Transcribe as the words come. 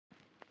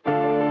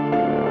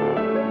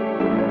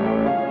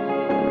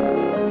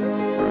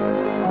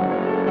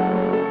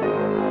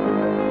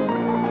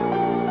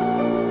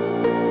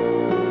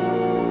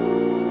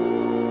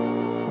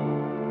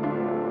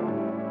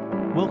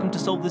to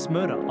solve this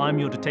murder. I'm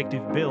your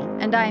detective, Bill.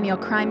 And I am your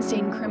crime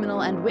scene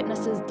criminal and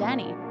witnesses,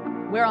 Danny.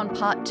 We're on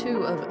part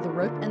 2 of The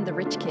Rope and the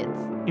Rich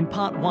Kids. In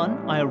part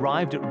 1, I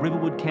arrived at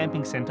Riverwood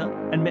Camping Centre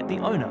and met the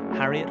owner,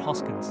 Harriet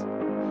Hoskins.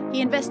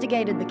 He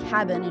investigated the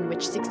cabin in which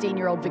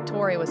 16-year-old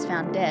Victoria was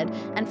found dead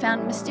and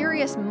found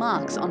mysterious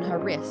marks on her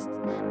wrists,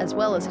 as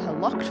well as her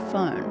locked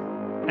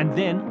phone. And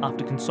then,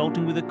 after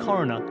consulting with a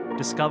coroner,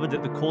 discovered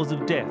that the cause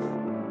of death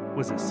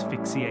was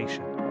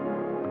asphyxiation.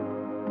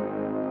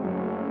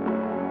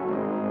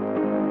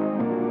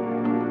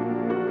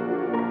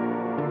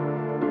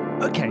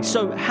 Okay,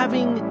 so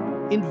having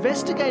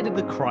investigated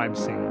the crime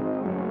scene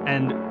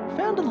and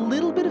found a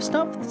little bit of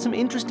stuff, some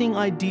interesting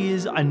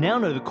ideas, I now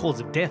know the cause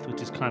of death,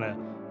 which is kind of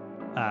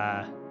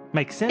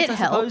makes sense, I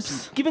suppose.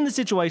 Helps. Given the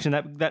situation,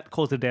 that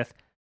cause of death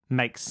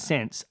makes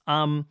sense.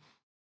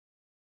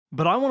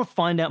 But I want to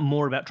find out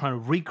more about trying to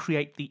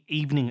recreate the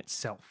evening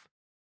itself.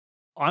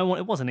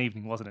 It was an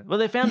evening, wasn't it? Well,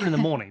 they found her in the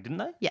morning, didn't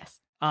they?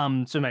 Yes.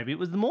 So maybe it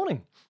was the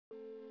morning.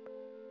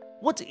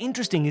 What's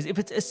interesting is if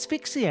it's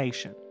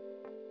asphyxiation,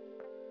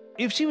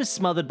 if she was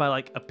smothered by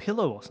like a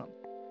pillow or something,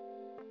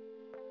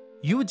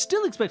 you would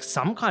still expect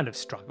some kind of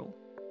struggle.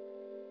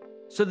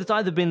 So that's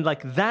either been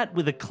like that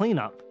with a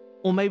cleanup,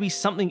 or maybe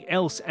something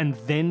else and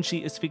then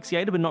she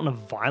asphyxiated, but not in a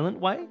violent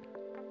way.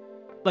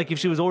 Like if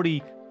she was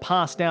already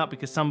passed out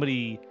because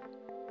somebody,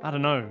 I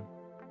don't know,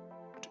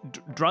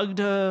 drugged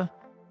her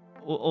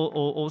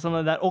or something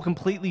like that, or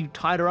completely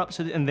tied her up.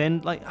 And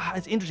then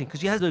it's interesting because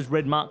she has those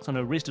red marks on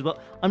her wrist as well.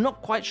 I'm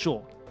not quite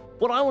sure.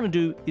 What I want to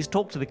do is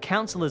talk to the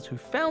counsellors who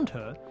found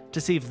her to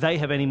see if they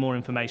have any more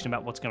information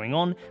about what's going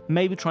on,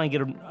 maybe try and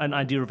get an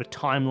idea of a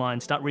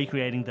timeline, start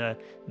recreating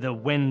the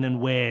when and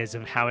wheres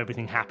of how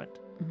everything happened.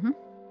 Mm-hmm.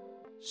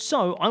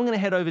 So I'm going to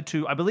head over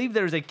to, I believe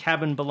there is a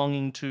cabin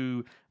belonging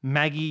to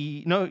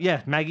Maggie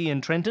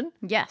and Trenton.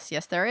 Yes,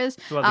 there is.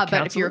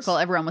 But if you recall,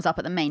 everyone was up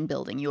at the main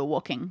building. You were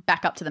walking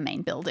back up to the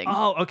main building.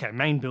 Oh, okay,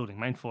 main building,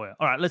 main foyer.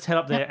 All right, let's head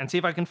up there and see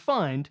if I can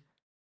find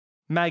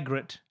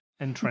Margaret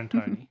and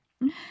Trentoni.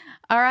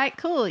 All right,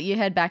 cool. You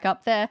head back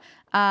up there.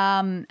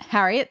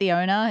 Harriet, the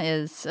owner,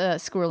 is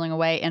squirreling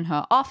away in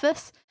her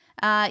office.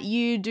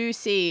 You do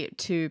see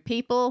 2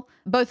 people,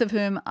 both of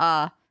whom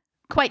are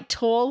quite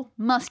tall,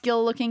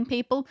 muscular-looking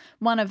people.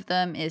 One of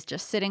them is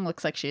just sitting,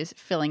 looks like she's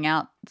filling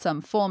out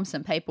some forms,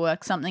 some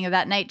paperwork, something of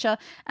that nature.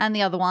 And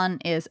the other one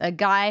is a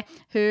guy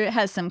who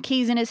has some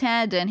keys in his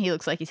hand and he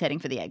looks like he's heading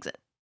for the exit.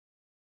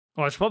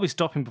 Well, I should probably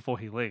stop him before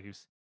he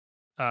leaves.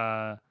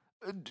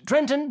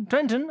 Trenton,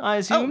 I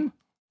assume?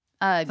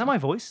 Is that my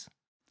voice?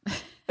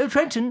 Oh,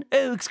 Trenton.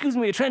 Oh, excuse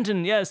me,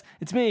 Trenton. Yes,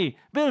 it's me,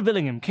 Bill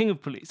Billingham, King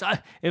of Police.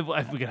 If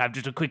we could have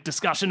just a quick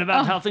discussion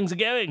about how things are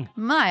going.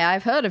 My,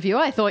 I've heard of you.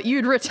 I thought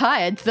you'd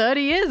retired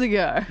 30 years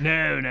ago.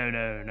 No.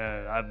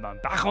 I'm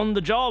back on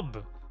the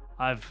job.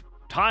 I've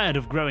tired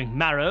of growing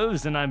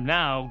marrows, and I'm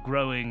now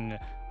growing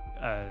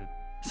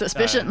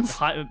suspicions,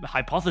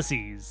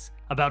 hypotheses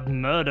about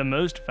murder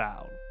most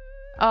foul.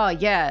 Oh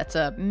yeah, it's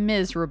a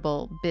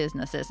miserable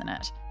business, isn't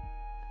it?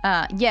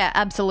 Yeah,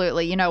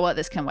 absolutely. You know what?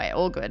 This can wait.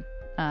 All good.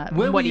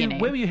 What do you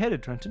need? Where were you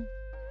headed, Trenton?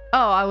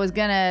 Oh, I was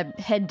going to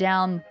head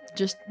down,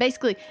 just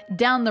basically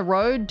down the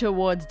road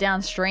towards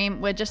downstream.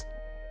 We're just,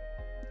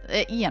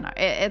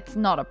 it's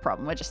not a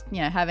problem. We're just,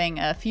 having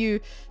a few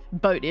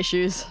boat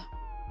issues.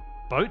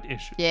 Boat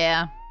issues?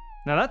 Yeah.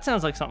 Now that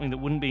sounds like something that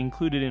wouldn't be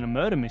included in a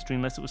murder mystery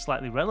unless it was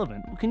slightly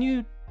relevant. Can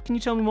you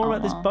tell me more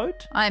about this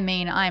boat? I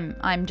mean,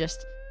 I'm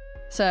just...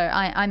 So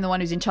I'm the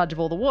one who's in charge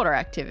of all the water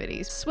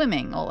activities,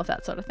 swimming, all of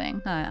that sort of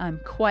thing. I'm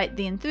quite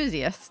the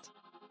enthusiast.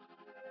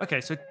 Okay,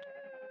 so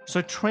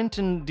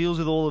Trenton deals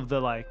with all of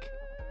the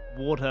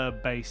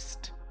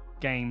water-based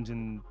games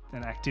and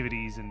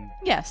activities and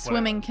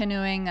swimming,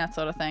 canoeing, that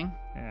sort of thing.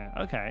 Yeah,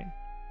 okay.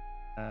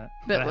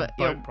 But I have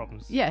boat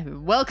problems. Yeah,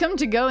 welcome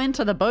to go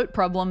into the boat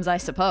problems, I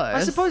suppose.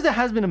 I suppose there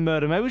has been a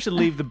murder. Maybe we should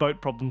leave the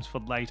boat problems for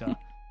later.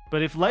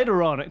 But if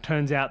later on it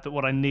turns out that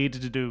what I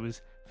needed to do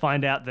was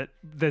find out that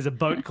there's a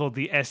boat called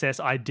the SS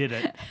I Did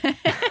It.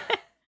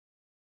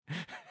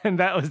 And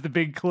that was the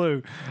big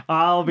clue.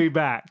 I'll be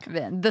back.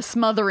 The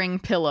smothering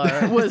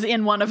pillow was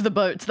in one of the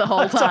boats the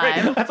whole time. Sorry,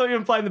 I thought you were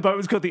implying the boat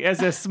was called the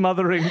SS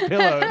Smothering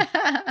Pillow.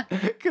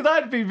 Because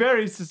I'd be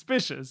very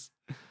suspicious.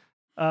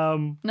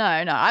 No,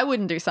 I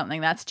wouldn't do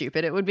something that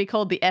stupid. It would be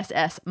called the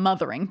SS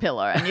Mothering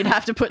Pillow, and you'd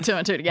have to put 2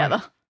 and 2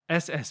 together. Wait,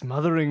 SS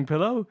Mothering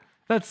Pillow?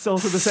 That's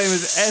also the same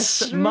as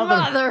S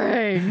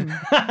Mothering.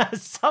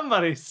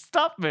 Somebody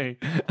stop me.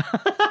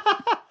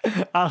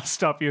 I'll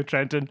stop you,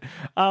 Trenton.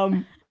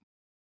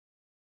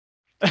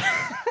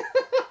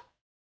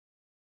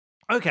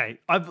 Okay,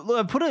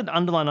 I've put an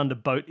underline under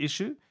boat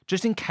issue,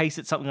 just in case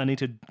it's something I need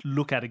to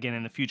look at again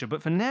in the future.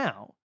 But for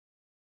now,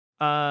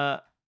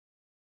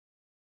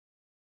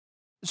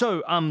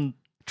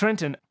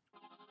 Trenton.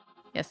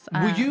 Yes.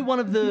 Were you one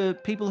of the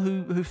people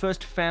who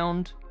first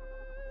found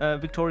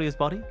Victoria's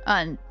body?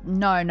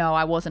 No,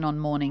 I wasn't on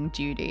morning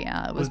duty.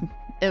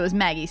 It was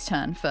Maggie's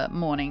turn for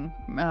morning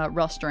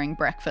rostering,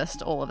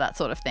 breakfast, all of that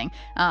sort of thing.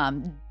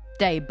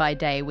 Day by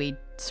day, we'd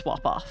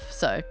swap off.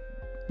 So,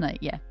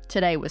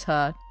 today was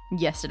her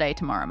yesterday,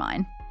 tomorrow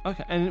mine.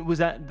 Okay, and was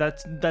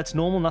that's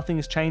normal? Nothing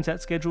has changed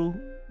that schedule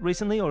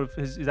recently, or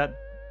is that?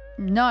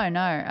 No,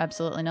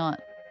 absolutely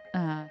not.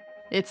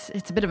 It's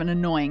a bit of an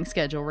annoying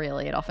schedule,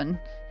 really. It often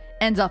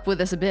ends up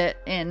with us a bit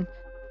in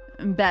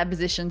bad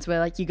positions where,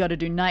 like, you got to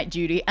do night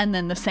duty and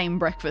then the same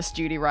breakfast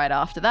duty right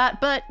after that.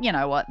 But you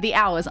know what? The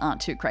hours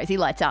aren't too crazy.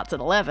 Lights out's at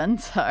 11,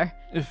 so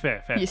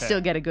Fair. you still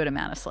get a good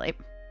amount of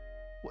sleep.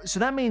 So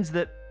that means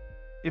that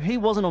if he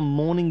wasn't on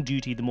morning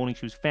duty the morning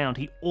she was found,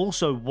 he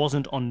also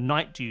wasn't on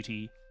night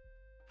duty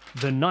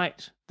the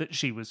night that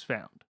she was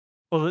found,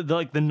 or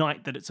the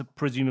night that it's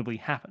presumably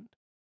happened.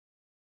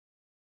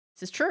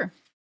 This is true.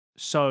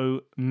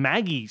 So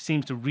Maggie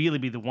seems to really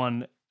be the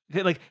one.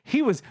 Like,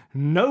 he was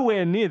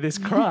nowhere near this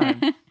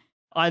crime,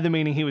 either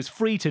meaning he was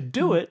free to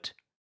do it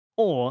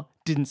or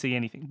didn't see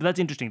anything. But that's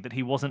interesting that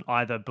he wasn't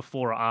either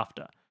before or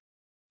after.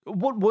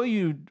 What were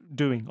you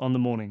doing on the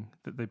morning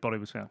that the body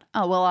was found?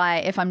 Oh, well,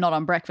 if I'm not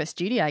on breakfast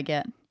duty, I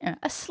get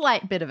a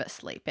slight bit of a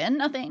sleep in.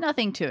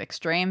 Nothing too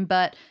extreme,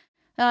 but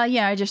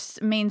it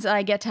just means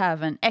I get to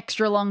have an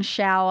extra long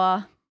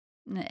shower,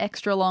 an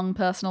extra long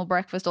personal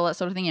breakfast, all that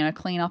sort of thing,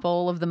 clean up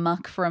all of the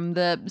muck from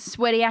the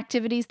sweaty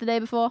activities the day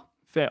before.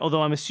 Fair,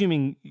 although I'm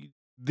assuming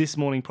this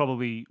morning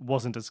probably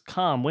wasn't as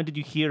calm. When did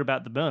you hear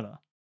about the murder?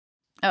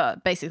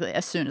 Basically,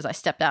 as soon as I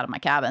stepped out of my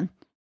cabin.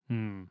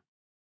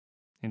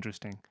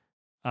 Interesting.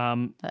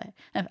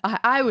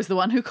 I was the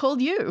one who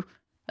called you.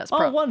 That's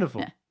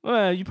wonderful. Yeah.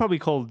 Well, you probably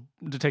called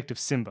Detective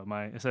Simba,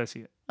 my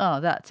associate.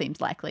 Oh, that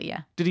seems likely,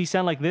 yeah. Did he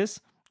sound like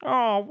this?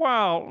 Oh,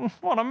 wow,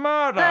 what a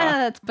murder.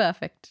 That's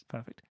perfect.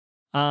 Perfect.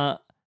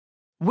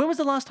 When was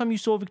the last time you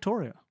saw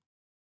Victoria?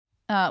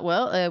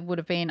 Well, it would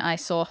have been I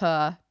saw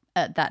her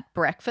at that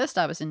breakfast.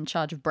 I was in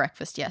charge of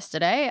breakfast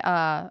yesterday.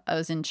 I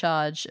was in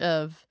charge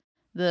of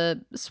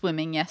the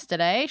swimming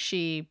yesterday.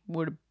 She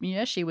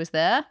was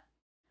there.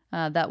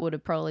 That would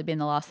have probably been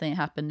the last thing that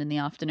happened in the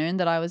afternoon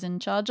that I was in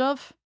charge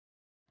of.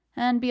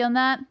 And beyond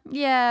that,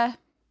 I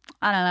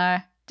don't know.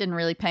 Didn't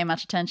really pay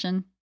much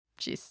attention.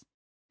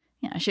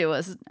 She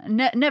was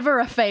never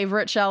a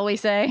favorite, shall we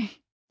say.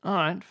 All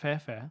right,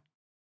 fair.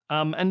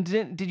 And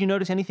did you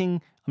notice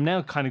anything? I'm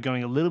now kind of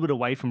going a little bit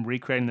away from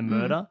recreating the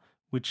murder,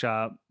 which,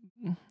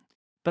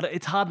 but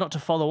it's hard not to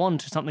follow on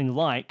to something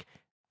like,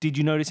 did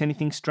you notice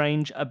anything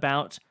strange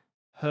about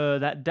her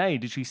that day?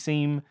 Did she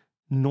seem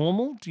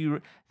normal?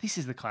 This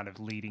is the kind of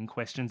leading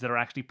questions that are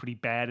actually pretty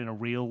bad in a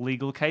real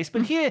legal case,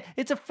 but here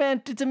it's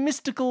a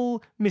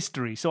mystical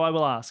mystery. So I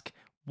will ask,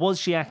 was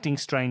she acting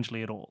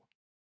strangely at all?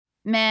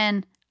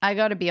 Man, I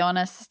got to be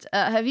honest.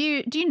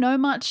 Do you know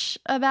much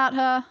about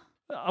her?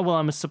 Well,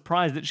 I'm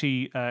surprised that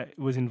she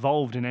was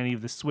involved in any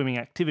of the swimming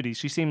activities.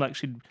 She seemed like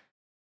she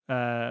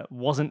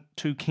wasn't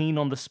too keen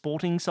on the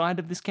sporting side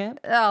of this camp.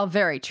 Oh,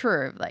 very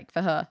true. Like,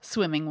 for her,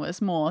 swimming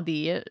was more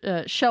the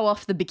show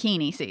off the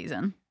bikini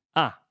season.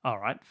 Ah, all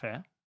right,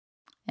 fair.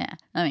 Yeah,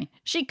 I mean,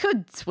 she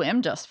could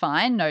swim just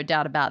fine, no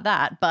doubt about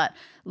that. But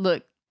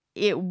look,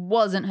 it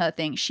wasn't her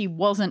thing. She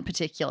wasn't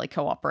particularly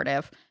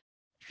cooperative.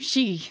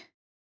 She's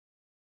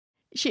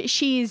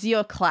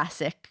your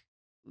classic.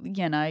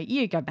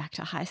 You go back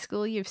to high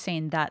school, you've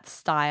seen that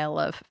style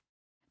of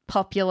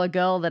popular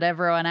girl that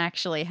everyone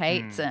actually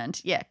hates.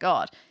 And yeah,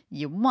 God,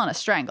 you want to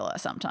strangle her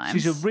sometimes.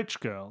 She's a rich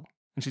girl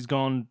and she's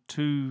gone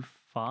too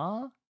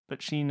far,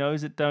 but she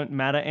knows it don't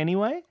matter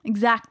anyway.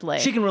 Exactly.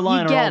 She can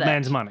rely on her old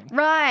man's money.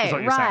 Right.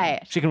 Saying.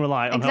 She can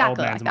rely on her old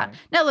man's money.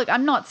 Now, look,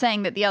 I'm not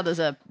saying that the others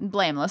are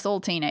blameless. All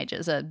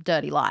teenagers are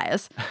dirty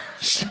liars.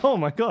 Oh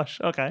my gosh.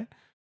 Okay.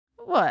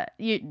 What?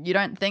 You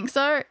don't think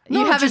so? No,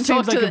 you haven't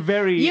talked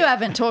to You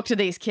haven't talked to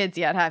these kids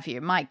yet, have you?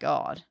 My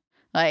God.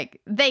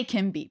 Like, they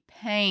can be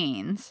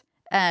pains,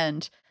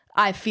 and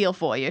I feel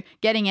for you.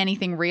 Getting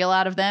anything real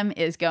out of them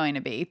is going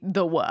to be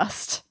the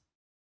worst.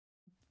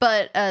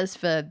 But as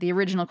for the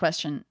original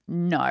question,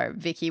 no,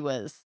 Vicky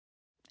was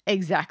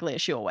exactly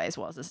as she always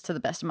was, as to the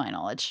best of my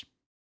knowledge.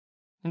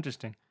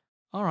 Interesting.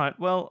 All right,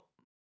 well,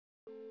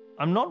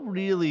 I'm not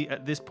really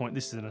at this point,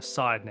 this is an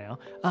aside now,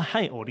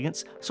 hey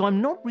audience, so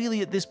I'm not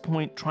really at this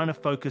point trying to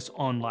focus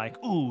on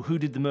like, ooh, who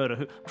did the murder?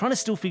 I'm trying to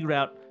still figure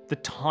out the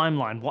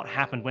timeline, what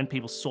happened when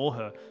people saw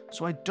her.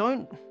 So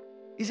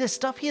is there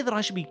stuff here that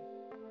I should be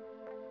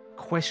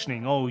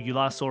questioning? Oh, you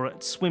last saw her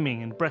at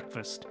swimming and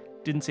breakfast.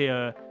 Didn't see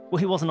her, well,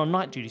 he wasn't on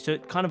night duty, so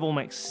it kind of all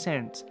makes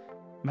sense.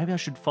 Maybe I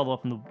should follow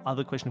up on the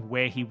other question of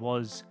where he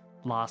was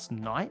last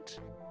night?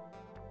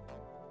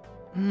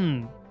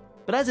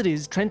 But as it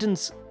is,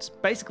 Trenton's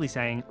basically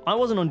saying, I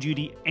wasn't on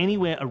duty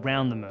anywhere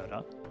around the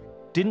murder,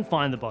 didn't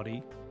find the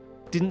body,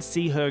 didn't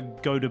see her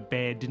go to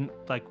bed, didn't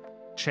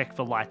check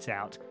for lights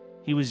out.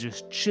 He was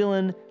just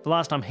chilling. The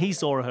last time he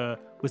saw her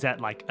was at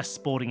a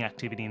sporting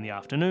activity in the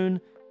afternoon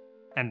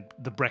and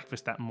the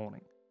breakfast that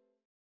morning.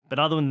 But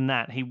other than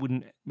that, he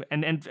wouldn't,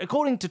 and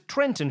according to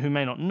Trenton, who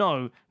may not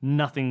know,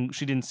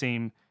 she didn't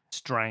seem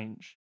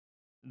strange.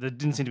 There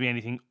didn't seem to be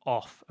anything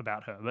off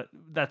about her, but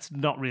that's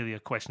not really a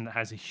question that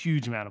has a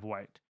huge amount of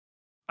weight.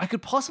 I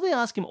could possibly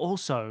ask him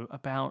also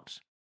about,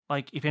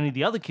 if any of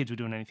the other kids were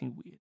doing anything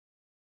weird.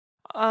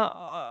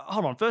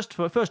 Hold on, first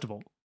of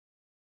all,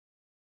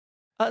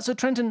 So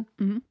Trenton,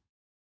 Mhm.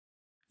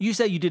 you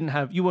say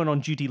you weren't on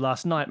duty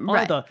last night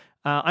Right. either.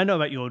 I know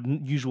about your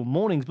usual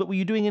mornings, but were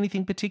you doing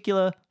anything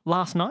particular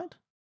last night?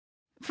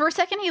 For a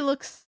second, he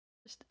looks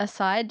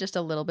aside just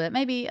a little bit,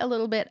 maybe a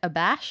little bit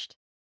abashed.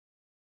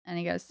 And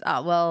he goes,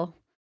 oh, well,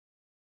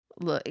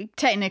 look,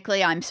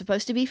 technically I'm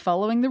supposed to be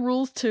following the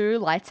rules too,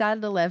 lights out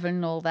at 11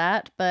 and all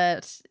that,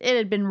 but it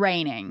had been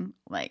raining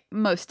like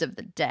most of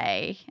the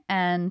day.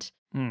 And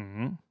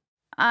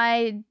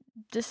I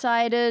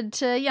decided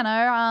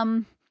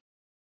to,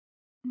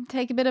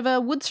 take a bit of a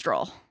wood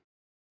stroll.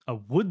 A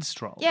wood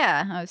stroll?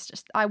 Yeah,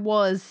 I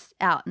was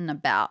out and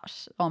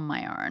about on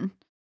my own.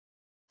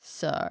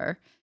 So,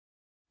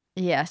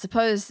 yeah, I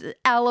suppose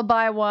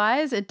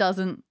alibi-wise, it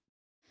doesn't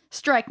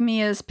strike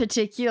me as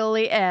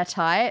particularly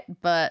airtight,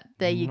 but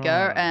there you go.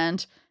 No.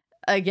 And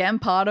again,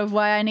 part of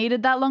why I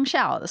needed that long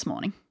shower this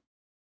morning.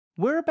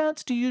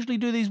 Whereabouts do you usually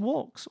do these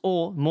walks?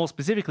 Or more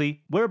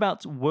specifically,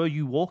 whereabouts were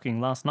you walking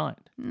last night?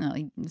 No,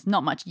 there's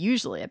not much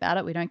usually about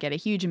it. We don't get a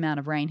huge amount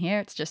of rain here.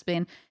 It's just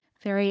been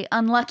very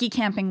unlucky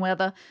camping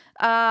weather.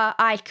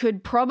 I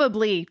could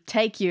probably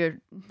take you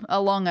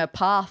along a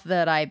path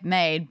that I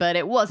made, but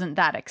it wasn't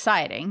that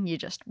exciting. You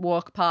just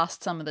walk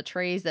past some of the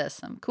trees. There's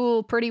some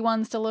cool, pretty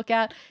ones to look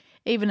at,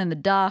 even in the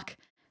dark.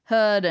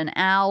 Heard an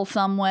owl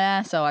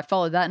somewhere, so I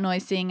followed that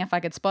noise, seeing if I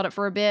could spot it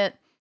for a bit.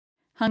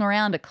 Hung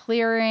around a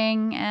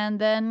clearing, and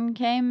then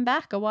came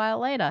back a while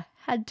later.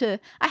 I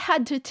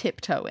had to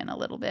tiptoe in a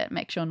little bit,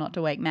 make sure not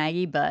to wake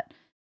Maggie, but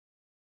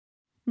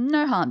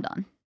no harm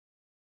done.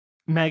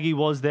 Maggie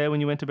was there when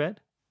you went to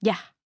bed? Yeah.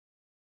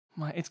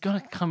 It's going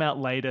to come out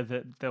later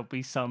that there'll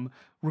be some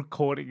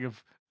recording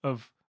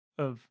of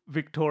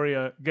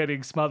Victoria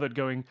getting smothered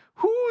going,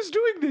 who's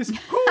doing this?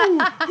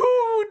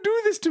 Who would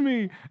do this to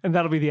me? And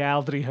that'll be the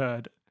owl that he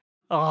heard.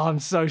 Oh, I'm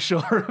so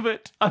sure of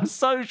it. I'm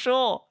so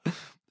sure.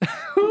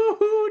 Who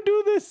would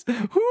do this?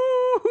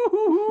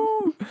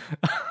 Who?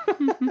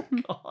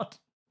 God.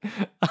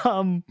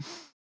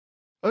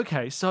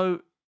 Okay,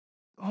 so,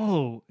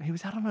 he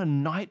was out on a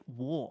night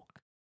walk.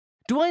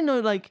 Do I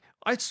know,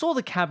 I saw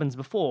the cabins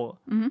before.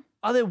 Mm-hmm.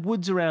 Are there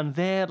woods around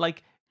there?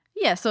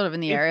 Yeah, sort of in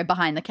the area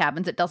behind the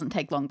cabins. It doesn't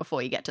take long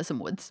before you get to some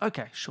woods.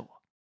 Okay, sure.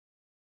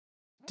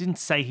 Didn't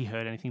say he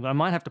heard anything, but I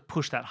might have to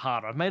push that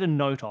harder. I've made a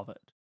note of it.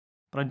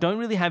 But I don't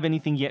really have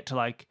anything yet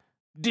to,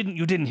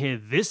 you didn't hear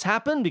this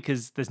happen?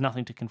 Because there's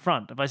nothing to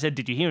confront. If I said,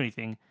 did you hear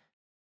anything?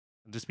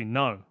 It'll just be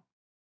no.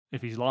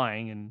 If he's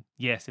lying, and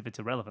yes, if it's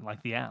irrelevant,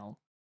 like the owl.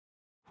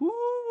 Who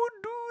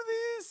would do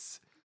this?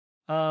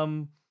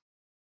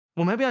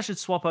 Well, maybe I should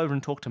swap over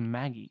and talk to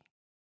Maggie.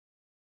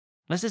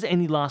 Unless there's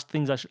any last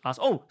things I should ask.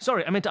 Oh,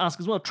 sorry, I meant to ask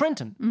as well.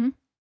 Trenton, Mm-hmm.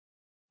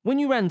 when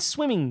you ran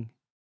swimming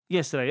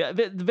yesterday,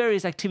 the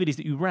various activities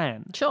that you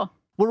ran, Sure.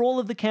 were all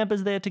of the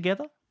campers there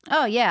together?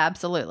 Oh, yeah,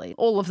 absolutely.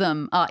 All of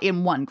them are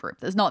in one group.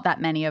 There's not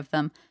that many of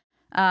them.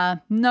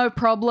 No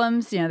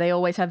problems. They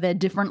always have their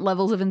different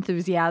levels of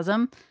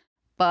enthusiasm.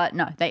 But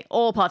no, they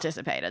all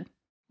participated.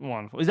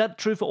 Wonderful. Is that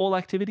true for all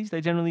activities?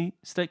 They generally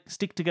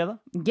stick together?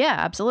 Yeah,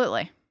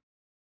 absolutely.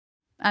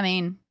 I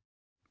mean,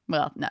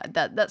 well, no,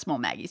 that's more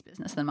Maggie's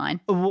business than mine.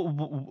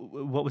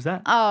 What was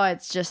that? Oh,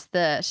 it's just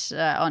that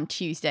on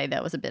Tuesday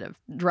there was a bit of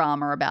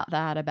drama about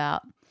that,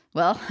 about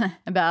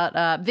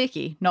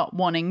Vicky not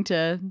wanting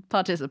to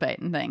participate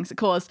in things. It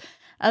caused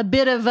a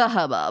bit of a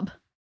hubbub.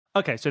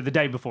 Okay, so the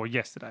day before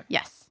yesterday.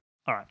 Yes.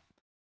 All right.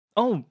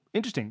 Oh,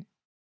 interesting.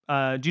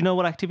 Do you know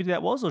what activity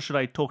that was, or should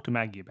I talk to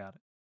Maggie about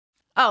it?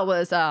 Oh, it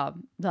was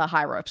the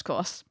high ropes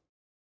course.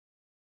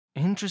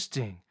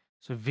 Interesting.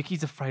 So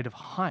Vicky's afraid of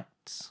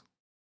heights.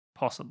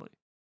 Possibly.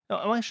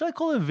 Should I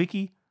call her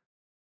Vicky?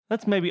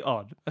 That's maybe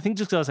odd. I think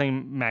just because I was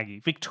saying Maggie.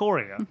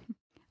 Victoria.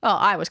 Oh,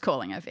 I was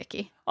calling her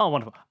Vicky. Oh,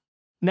 wonderful.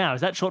 Now,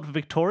 is that short for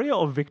Victoria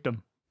or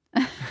victim?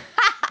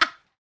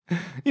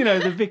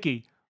 The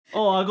Vicky.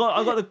 Oh, I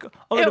got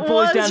the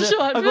boys down.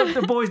 I got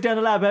the boys down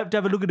the lab to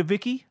have a look at the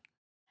Vicky.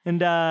 And,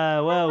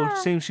 it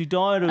seems she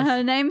died of...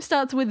 Her name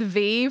starts with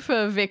V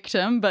for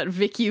victim, but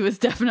Vicky was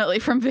definitely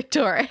from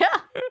Victoria.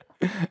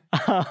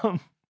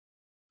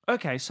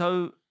 Okay,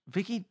 so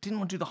Vicky didn't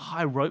want to do the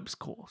high ropes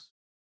course.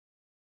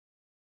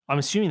 I'm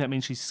assuming that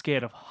means she's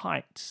scared of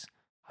heights.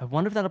 I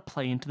wonder if that'll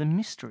play into the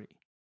mystery.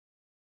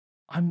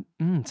 Someone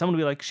will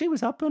be like, she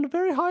was up on a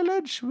very high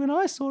ledge when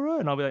I saw her.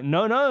 And I'll be like,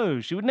 no,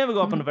 she would never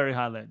go up on a very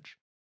high ledge.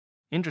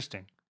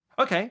 Interesting.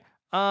 Okay,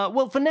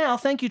 well, for now,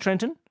 thank you,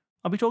 Trenton.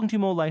 I'll be talking to you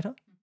more later.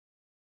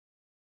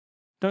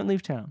 Don't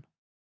leave town.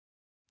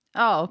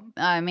 Oh,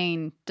 I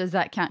mean, does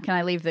that count? Can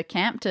I leave the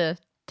camp to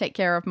take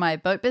care of my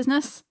boat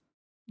business?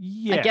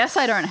 Yes. I guess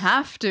I don't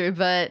have to,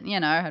 but,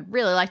 I'd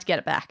really like to get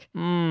it back.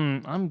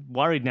 I'm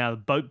worried now the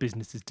boat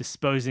business is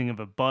disposing of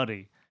a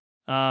body.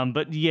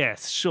 But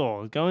yes,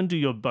 sure. Go and do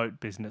your boat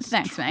business,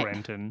 Thanks,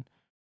 Trenton. mate.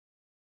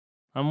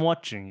 I'm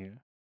watching you.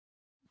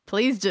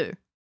 Please do.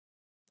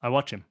 I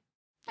watch him.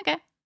 Okay.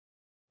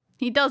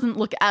 He doesn't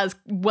look as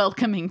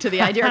welcoming to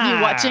the idea of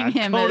you watching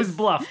him Called as his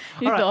bluff.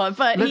 you All right, thought,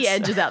 but he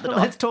edges out the door.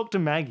 Let's talk to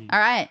Maggie. All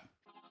right.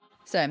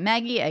 So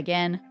Maggie,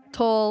 again,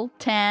 tall,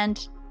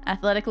 tanned,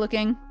 athletic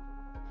looking.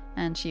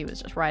 and she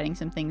was just writing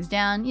some things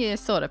down. You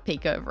sort of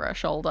peek over her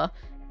shoulder,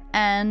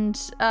 and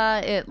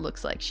it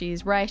looks like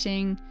she's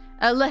writing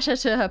a letter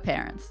to her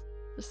parents,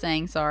 just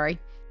saying sorry.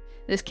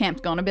 This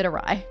camp's gone a bit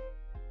awry.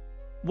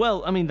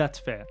 Well, I mean, that's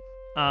fair.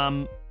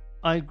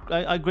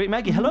 I greet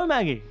Maggie. Hello,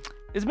 Maggie.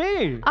 It's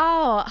me.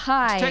 Oh,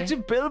 hi.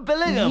 Detective Bill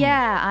Billingham.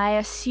 Yeah, I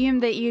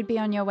assumed that you'd be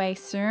on your way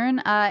soon.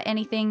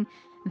 Anything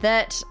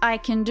that I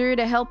can do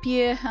to help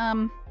you,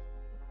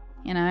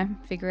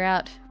 figure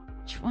out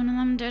which one of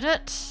them did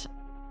it?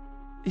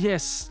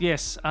 Yes.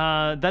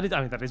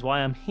 That is why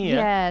I'm here.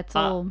 Yeah, it's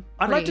all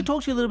I'd like to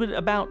talk to you a little bit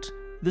about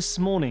this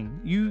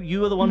morning.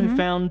 You are the one who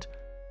found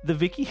the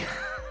Vicky.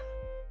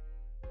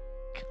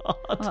 God.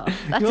 Well,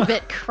 that's a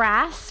bit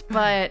crass,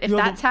 but if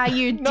that's how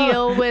you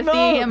deal with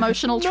the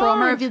emotional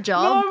trauma of your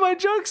job. No, my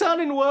jokes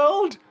aren't in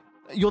world.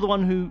 You're the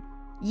one who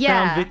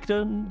found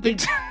Victor. No,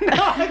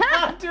 I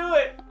can't do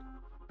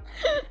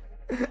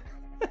it.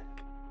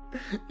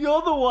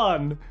 You're the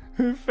one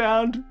who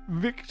found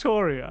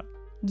Victoria.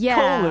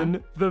 Yeah.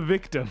 The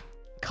victim.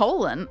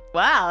 Colon?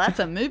 Wow, that's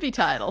a movie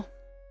title.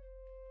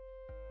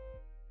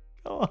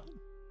 Go on.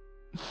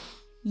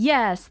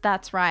 Yes,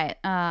 that's right.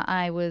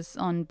 I was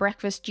on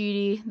breakfast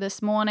duty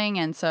this morning,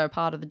 and so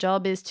part of the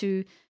job is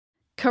to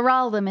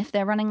corral them if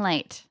they're running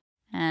late.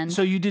 And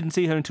So you didn't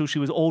see her until she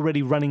was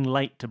already running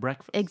late to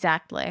breakfast?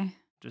 exactly.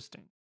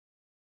 Interesting.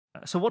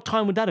 So what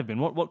time would that have been?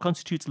 What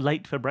constitutes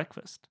late for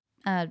breakfast?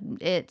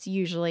 It's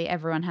usually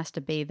everyone has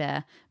to be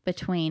there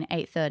between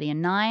 8:30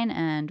 and 9,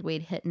 and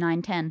we'd hit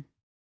 9:10.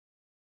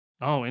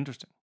 Oh,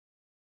 interesting.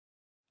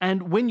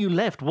 And when you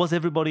left, was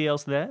everybody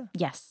else there?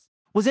 Yes.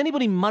 Was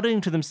anybody muttering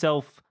to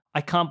themselves,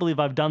 I can't believe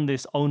I've done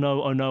this, oh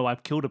no,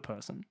 I've killed a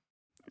person?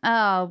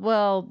 Oh,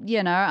 well,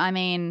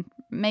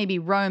 maybe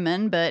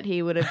Roman, but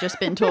he would have just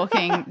been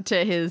talking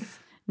to his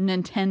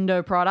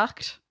Nintendo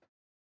product.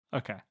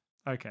 Okay.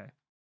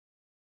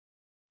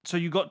 So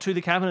you got to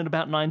the cabin at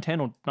about 9:10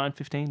 or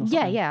 9:15 or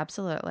something? Yeah,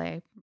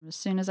 absolutely. As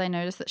soon as I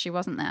noticed that she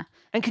wasn't there.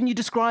 And can you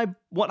describe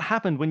what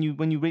happened when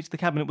you reached the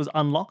cabin? It was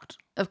unlocked?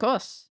 Of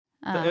course.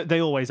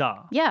 They always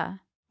are. Yeah.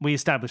 We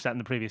established that in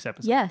the previous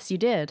episode. Yes, you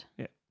did.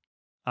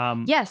 Yeah.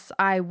 Yes,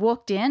 I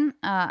walked in.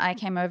 I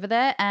came over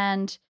there,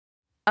 and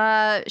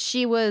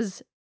she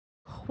was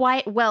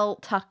quite well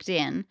tucked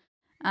in.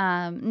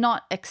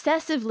 Not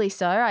excessively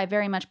so. I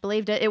very much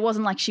believed it. It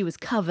wasn't like she was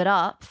covered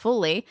up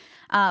fully,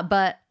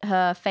 but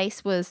her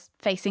face was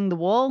facing the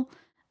wall.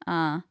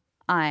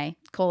 I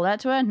called out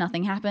to her.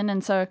 Nothing happened,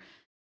 and so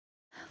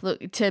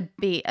look, to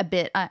be a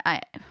bit,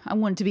 I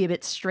wanted to be a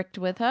bit strict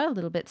with her, a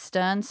little bit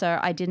stern, so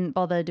I didn't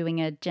bother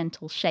doing a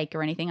gentle shake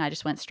or anything. I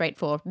just went straight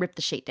for rip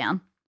the sheet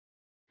down.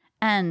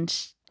 And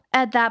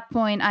at that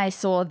point, I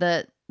saw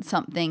that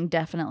something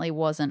definitely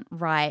wasn't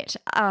right.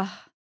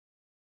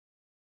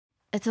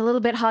 It's a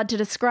little bit hard to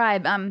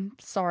describe. I'm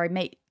sorry,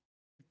 mate.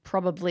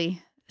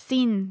 Probably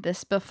seen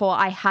this before.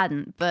 I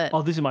hadn't, but...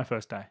 Oh, this is my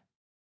first day.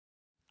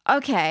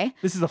 Okay.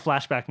 This is a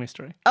flashback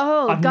mystery.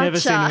 Oh, I've gotcha. never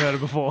seen and heard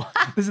it before.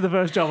 This is the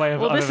first job I've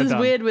ever done. Well, this is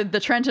weird with the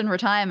Trenton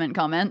retirement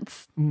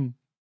comments. Mm.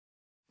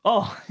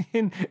 Oh,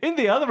 in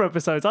the other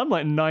episodes, I'm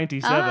like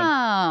 97.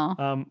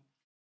 Oh.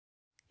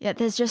 Yeah,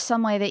 there's just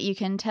some way that you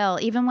can tell.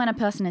 Even when a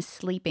person is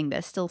sleeping,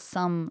 there's still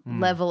some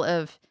level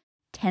of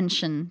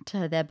tension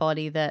to their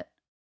body that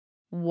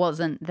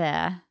wasn't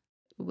there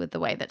with the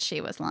way that she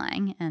was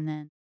lying. And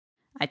then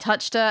I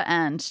touched her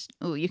and,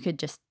 you could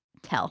just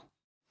tell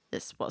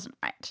this wasn't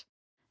right.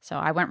 So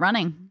I went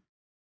running.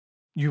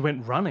 You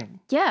went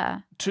running? Yeah.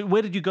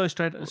 Where did you go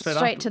straight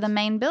to the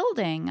main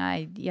building.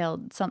 I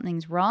yelled,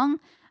 something's wrong.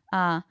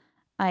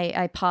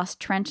 I passed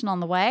Trenton on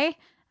the way,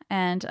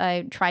 and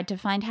I tried to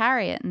find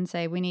Harriet and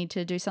say, we need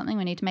to do something.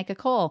 We need to make a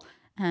call.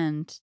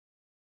 And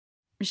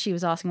she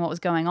was asking what was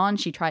going on.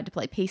 She tried to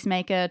play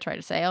peacemaker, tried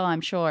to say,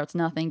 I'm sure it's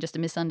nothing, just a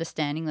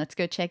misunderstanding. Let's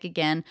go check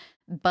again.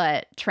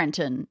 But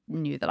Trenton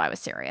knew that I was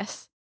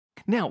serious.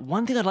 Now,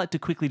 one thing I'd like to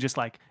quickly just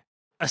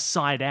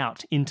aside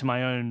out into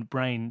my own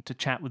brain to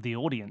chat with the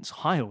audience.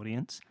 Hi,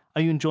 audience.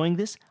 Are you enjoying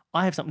this?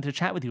 I have something to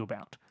chat with you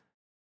about.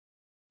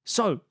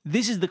 So,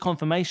 this is the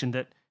confirmation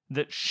that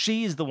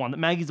she is the one, that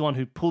Maggie's the one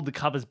who pulled the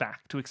covers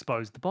back to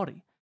expose the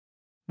body.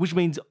 Which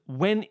means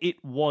when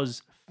it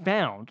was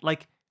found,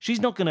 she's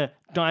not going to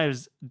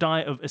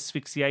die of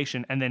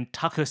asphyxiation and then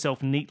tuck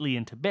herself neatly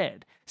into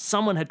bed.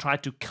 Someone had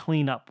tried to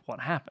clean up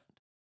what happened.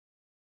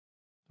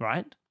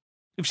 Right?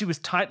 If she was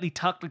tightly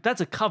tucked, that's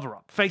a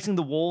cover-up. Facing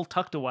the wall,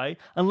 tucked away.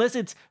 Unless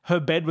it's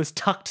her bed was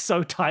tucked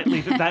so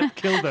tightly that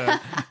killed her,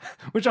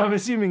 which I'm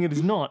assuming it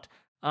is not.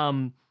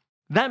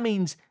 That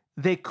means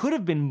there could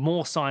have been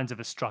more signs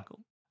of a struggle.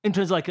 In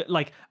terms of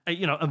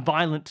a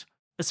violent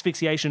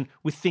asphyxiation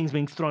with things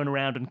being thrown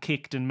around and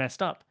kicked and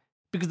messed up.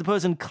 Because the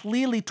person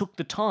clearly took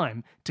the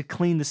time to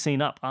clean the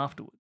scene up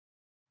afterward.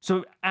 So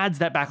it adds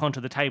that back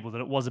onto the table that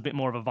it was a bit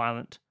more of a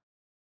violent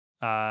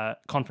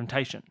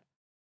confrontation.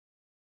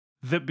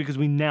 Because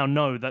we now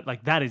know that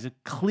that is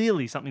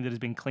clearly something that has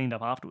been cleaned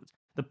up afterwards.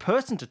 The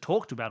person to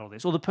talk to about all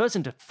this, or the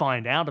person to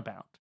find out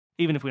about,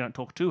 even if we don't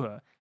talk to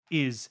her,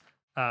 is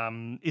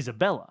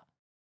Isabella.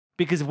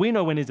 Because if we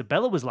know when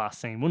Isabella was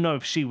last seen, we'll know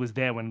if she was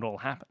there when it all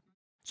happened.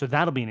 So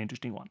that'll be an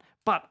interesting one.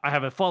 But I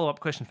have a follow-up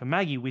question for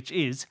Maggie, which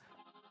is,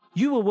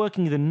 you were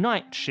working the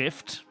night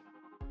shift.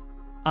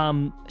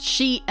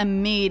 She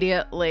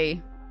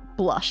immediately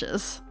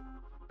blushes.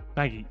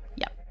 Maggie.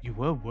 Yep. You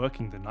were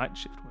working the night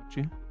shift, weren't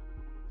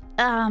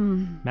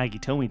you? Maggie,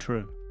 tell me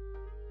true.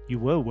 You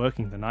were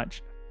working the night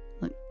shift.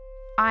 Look,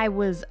 I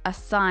was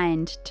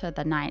assigned to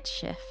the night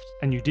shift.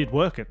 And you did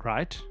work it,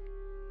 right?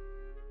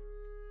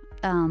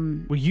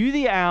 Were you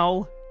the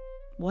owl?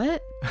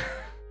 What?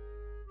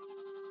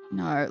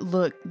 No,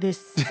 look,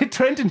 this... Did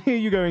Trenton hear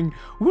you going,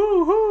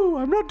 woo-hoo,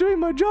 I'm not doing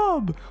my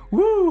job,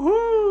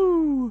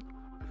 woo-hoo?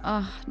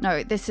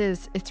 No,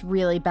 it's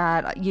really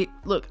bad.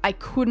 Look, I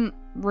couldn't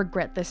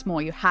regret this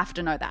more. You have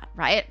to know that,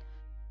 right?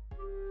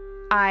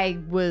 I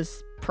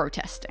was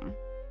protesting.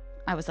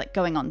 I was like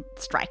going on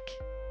strike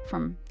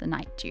from the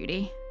night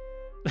duty.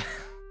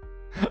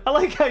 I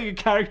like how you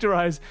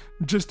characterize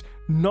just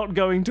not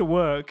going to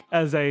work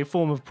as a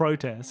form of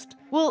protest.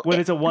 Well,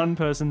 when it's a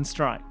one-person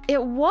strike.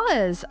 It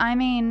was. I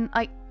mean,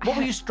 what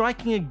were you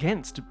striking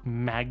against,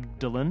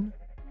 Magdalene?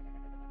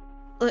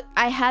 Look,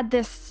 I had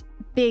this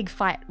big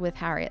fight with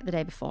Harriet the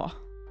day before.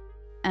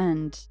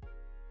 And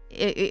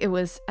it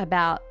was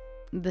about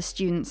the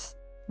students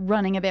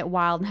running a bit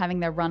wild and having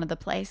their run of the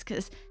place.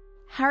 Because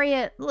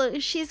Harriet,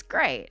 look, she's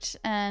great.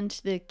 And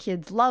the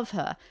kids love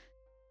her.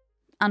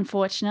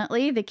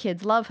 Unfortunately, the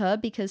kids love her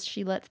because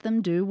she lets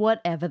them do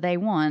whatever they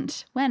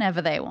want,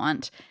 whenever they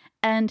want.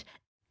 And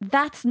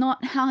that's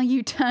not how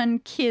you turn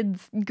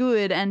kids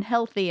good and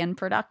healthy and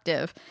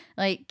productive.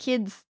 Like,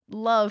 kids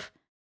love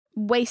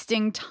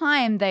wasting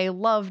time. They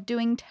love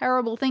doing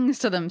terrible things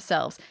to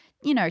themselves.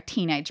 You know,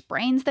 teenage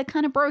brains, they're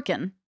kind of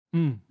broken.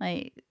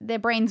 Like, their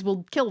brains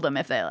will kill them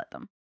if they let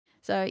them.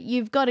 So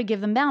you've got to give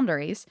them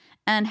boundaries.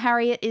 And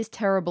Harriet is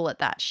terrible at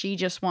that. She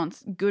just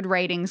wants good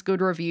ratings,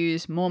 good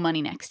reviews, more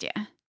money next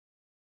year.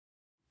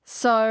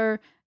 So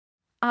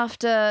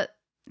after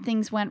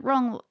things went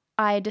wrong,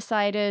 I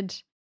decided,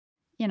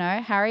 you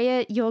know,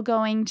 Harriet, you're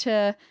going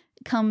to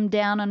come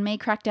down on me,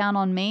 crack down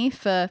on me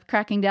for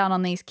cracking down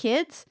on these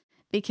kids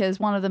because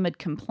one of them had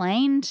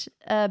complained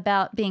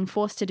about being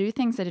forced to do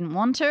things they didn't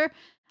want to.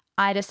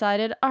 I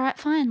decided, all right,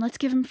 fine, let's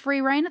give them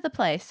free reign of the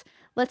place.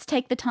 Let's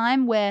take the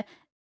time where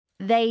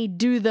they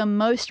do the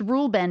most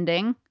rule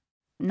bending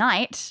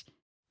night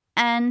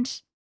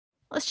and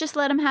let's just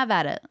let them have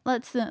at it.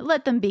 Let's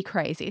let them be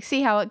crazy.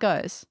 See how it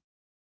goes.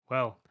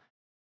 Well,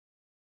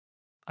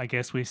 I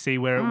guess we see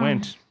where it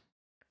went.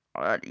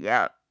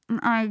 Yeah.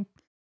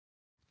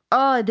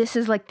 This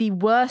is like the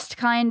worst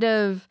kind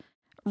of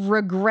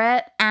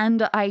regret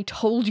and I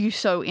told you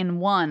so in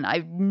one.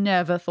 I've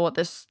never thought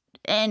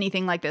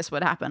anything like this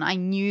would happen. I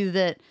knew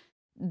that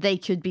they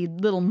could be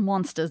little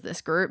monsters,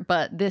 this group,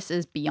 but this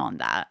is beyond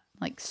that.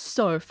 Like,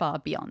 so far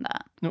beyond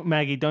that. No,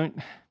 Maggie,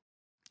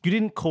 you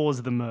didn't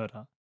cause the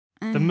murder.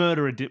 The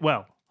murderer did.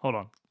 Well, hold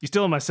on. You're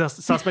still on my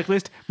suspect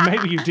list.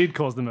 Maybe you did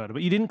cause the murder,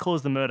 but you didn't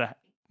cause the murder,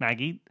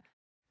 Maggie.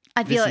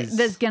 I feel like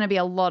there's going to be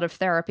a lot of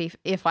therapy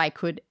if I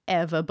could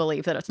ever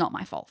believe that it's not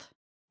my fault.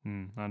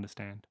 I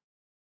understand.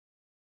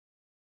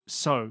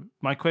 So,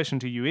 my question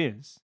to you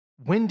is,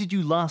 when did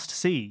you last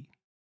see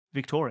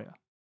Victoria?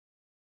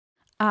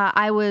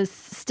 I was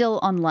still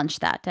on lunch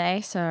that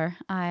day, so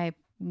I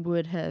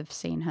would have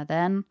seen her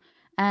then.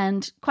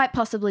 And quite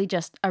possibly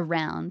just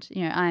around.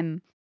 You know,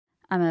 I'm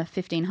a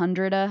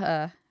 1500er,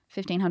 a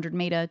 1500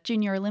 meter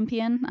junior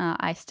Olympian.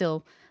 I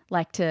still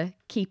like to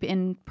keep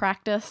in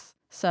practice,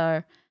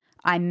 so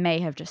I may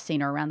have just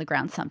seen her around the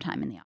ground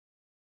sometime in the afternoon.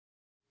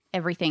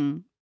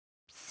 Everything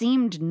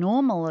seemed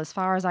normal as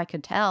far as I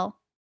could tell.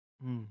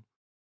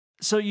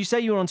 So you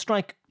say you were on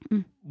strike.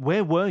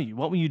 Where were you?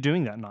 What were you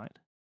doing that night?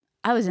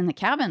 I was in the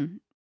cabin.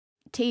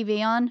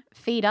 TV on,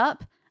 feet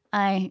up.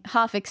 I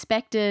half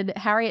expected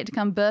Harriet to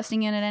come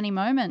bursting in at any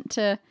moment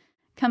to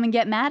come and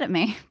get mad at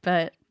me,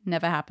 but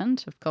never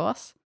happened, of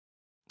course.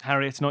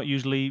 Harriet's not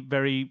usually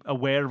very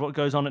aware of what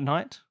goes on at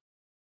night?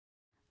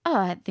 Oh,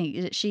 I think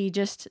that she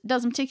just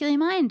doesn't particularly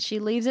mind. She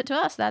leaves it to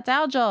us. That's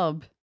our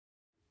job.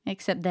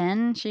 Except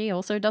then she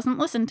also doesn't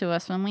listen to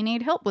us when we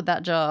need help with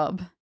that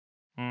job.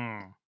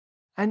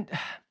 And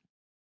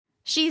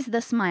she's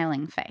the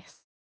smiling face.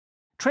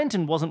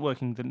 Trenton wasn't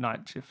working the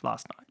night shift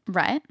last night.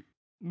 Right.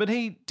 But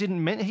he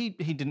didn't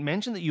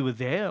mention that you were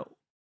there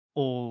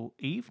all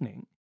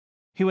evening.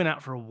 He went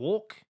out for a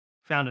walk,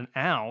 found an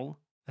owl,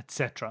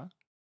 etc.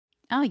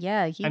 Oh,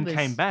 yeah, and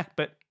came back,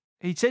 but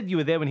he said you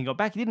were there when he got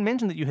back. He didn't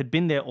mention that you had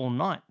been there all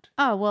night.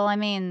 Oh, well, I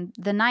mean,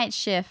 the night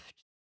shift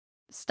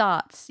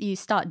you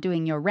start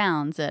doing your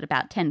rounds at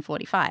about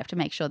 10:45 to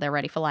make sure they're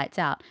ready for lights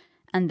out.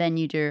 And then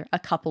you do a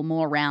couple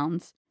more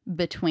rounds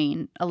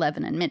between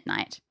 11 and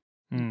midnight.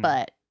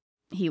 But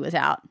he was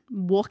out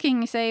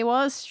walking, you say he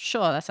was?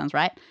 Sure, that sounds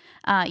right.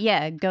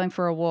 Yeah, going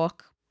for a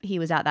walk, he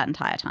was out that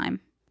entire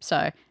time.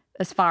 So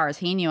as far as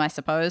he knew, I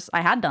suppose,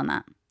 I had done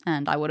that.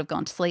 And I would have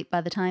gone to sleep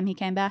by the time he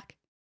came back.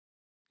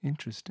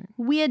 Interesting.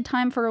 Weird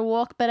time for a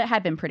walk, but it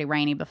had been pretty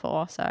rainy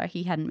before, so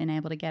he hadn't been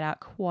able to get out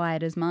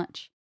quite as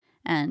much.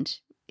 And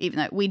even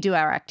though we do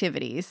our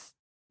activities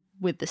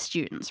with the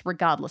students,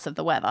 regardless of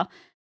the weather.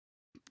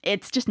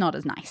 It's just not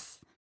as nice,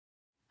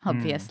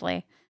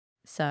 obviously.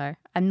 So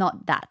I'm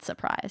not that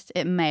surprised.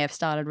 It may have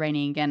started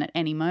raining again at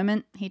any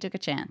moment. He took a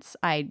chance.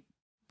 I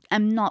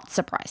am not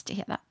surprised to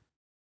hear that.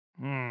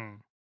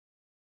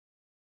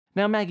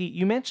 Now, Maggie,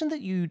 you mentioned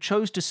that you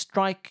chose to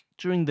strike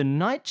during the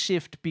night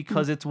shift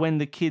because it's when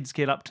the kids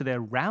get up to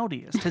their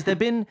rowdiest. Has there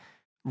been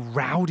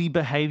rowdy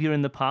behaviour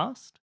in the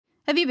past?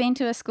 Have you been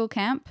to a school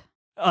camp?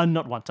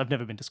 Not once. I've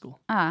never been to school.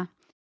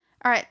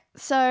 All right,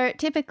 so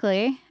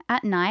typically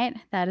at night,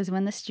 that is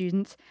when the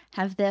students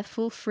have their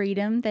full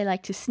freedom. They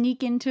like to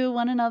sneak into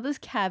one another's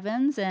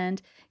cabins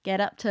and get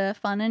up to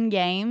fun and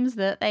games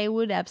that they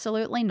would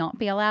absolutely not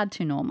be allowed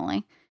to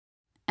normally.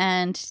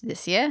 And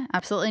this year,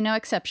 absolutely no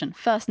exception.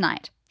 First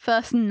night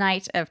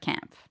of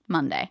camp,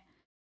 Monday.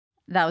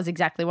 That was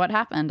exactly what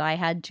happened. I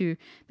had to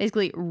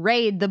basically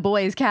raid the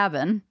boys'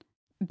 cabin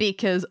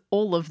because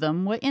all of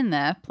them were in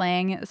there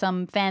playing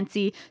some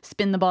fancy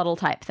spin the bottle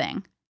type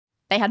thing.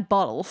 They had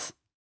bottles.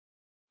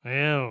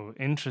 Ew,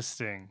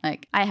 interesting.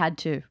 Like, I had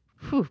to.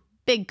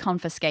 Big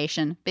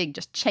confiscation. Big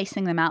just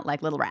chasing them out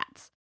like little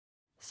rats.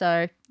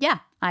 So, yeah,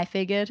 I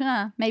figured,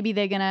 maybe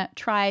they're going to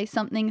try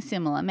something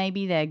similar.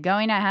 Maybe they're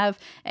going to have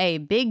a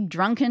big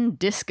drunken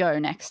disco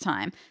next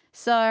time.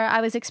 So I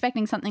was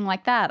expecting something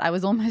like that. I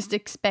was almost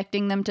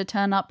expecting them to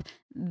turn up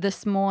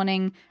this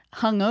morning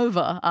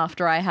hungover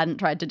after I hadn't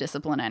tried to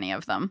discipline any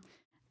of them.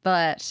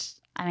 But,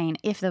 I mean,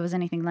 if there was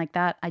anything like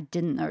that, I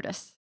didn't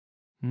notice.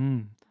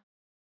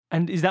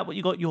 And is that what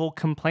you got your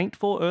complaint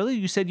for earlier?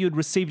 You said you had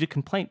received a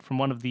complaint from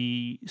one of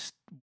the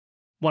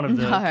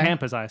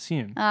campers, I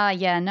assume.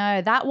 Yeah,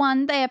 no, that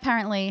one, they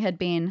apparently had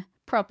been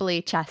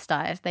properly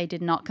chastised. They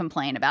did not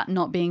complain about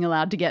not being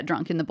allowed to get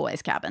drunk in the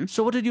boys' cabin.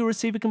 So what did you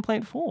receive a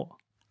complaint for?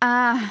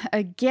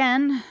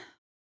 Again,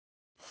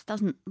 this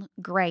doesn't look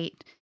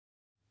great.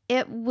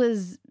 It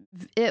was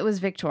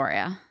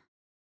Victoria.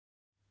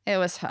 It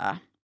was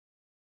her.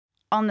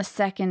 On the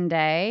second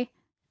day,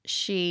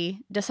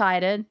 she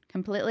decided,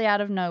 completely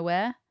out of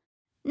nowhere,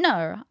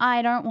 no,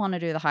 I don't want to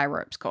do the high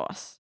ropes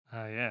course.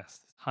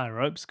 Yes, high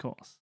ropes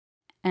course.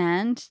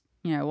 And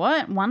you know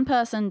what? One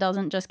person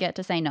doesn't just get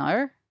to say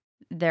no.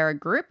 They're a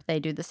group. They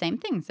do the same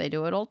things. They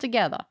do it all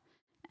together.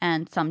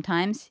 And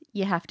sometimes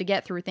you have to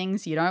get through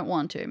things you don't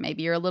want to.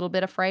 Maybe you're a little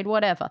bit afraid,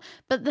 whatever.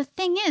 But the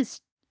thing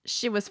is,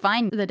 she was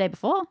fine the day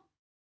before.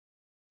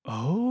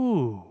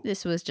 Oh.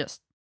 This was just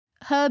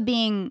her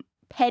being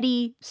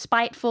petty,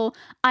 spiteful.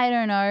 I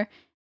don't know.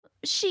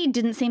 She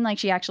didn't seem like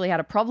she actually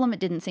had a problem. It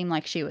didn't seem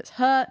like she was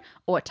hurt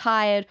or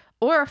tired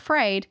or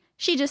afraid.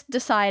 She just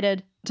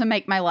decided to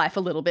make my life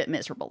a little bit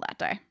miserable that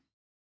day.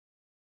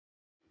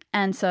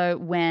 And so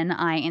when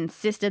I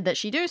insisted that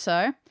she do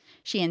so,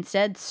 she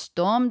instead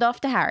stormed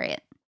off to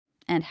Harriet.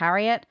 And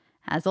Harriet,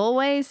 as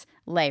always,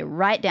 lay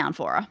right down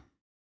for her.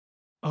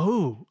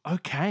 Oh,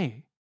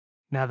 okay.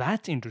 Now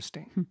that's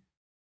interesting.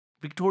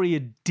 Victoria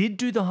did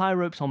do the high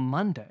ropes on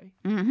Monday,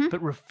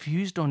 but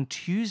refused on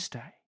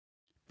Tuesday.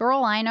 For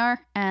all I know,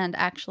 and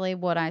actually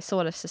what I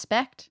sort of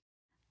suspect,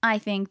 I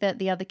think that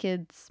the other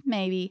kids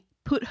maybe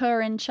put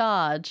her in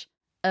charge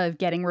of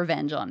getting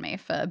revenge on me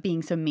for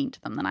being so mean to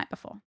them the night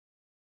before.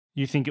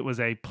 You think it was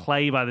a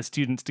play by the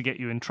students to get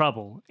you in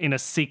trouble in a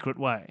secret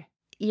way?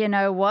 You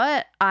know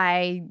what?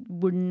 I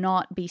would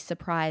not be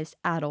surprised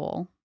at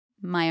all.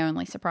 My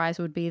only surprise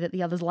would be that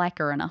the others like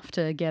her enough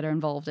to get her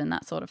involved in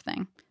that sort of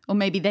thing. Or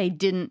maybe they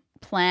didn't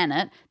plan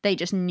it. They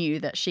just knew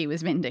that she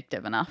was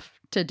vindictive enough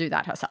to do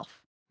that herself.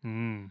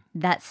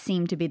 That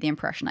seemed to be the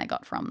impression I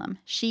got from them.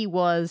 She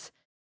was...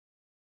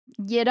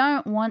 You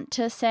don't want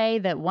to say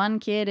that one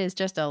kid is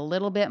just a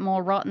little bit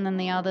more rotten than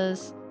the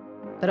others,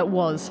 but it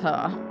was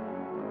her.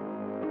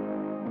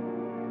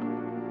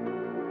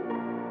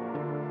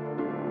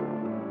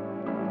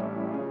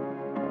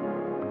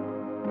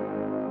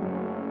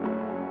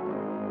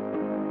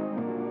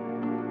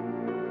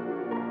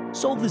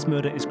 Solve This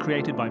Murder is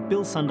created by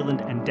Bill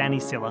Sunderland and Danny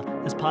Siller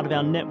as part of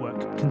our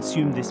network,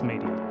 Consume This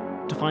Media.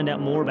 To find out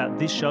more about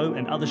this show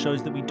and other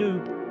shows that we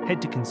do,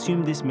 head to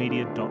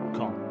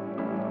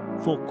consumethismedia.com.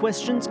 For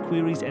questions,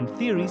 queries and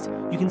theories,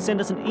 you can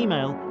send us an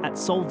email at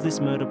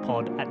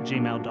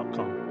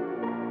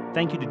solvethismurderpod@gmail.com.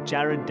 Thank you to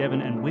Jared,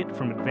 Devon and Whit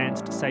from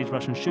Advanced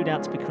Sagebrush and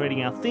Shootouts for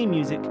creating our theme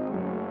music,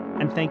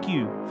 and thank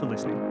you for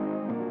listening.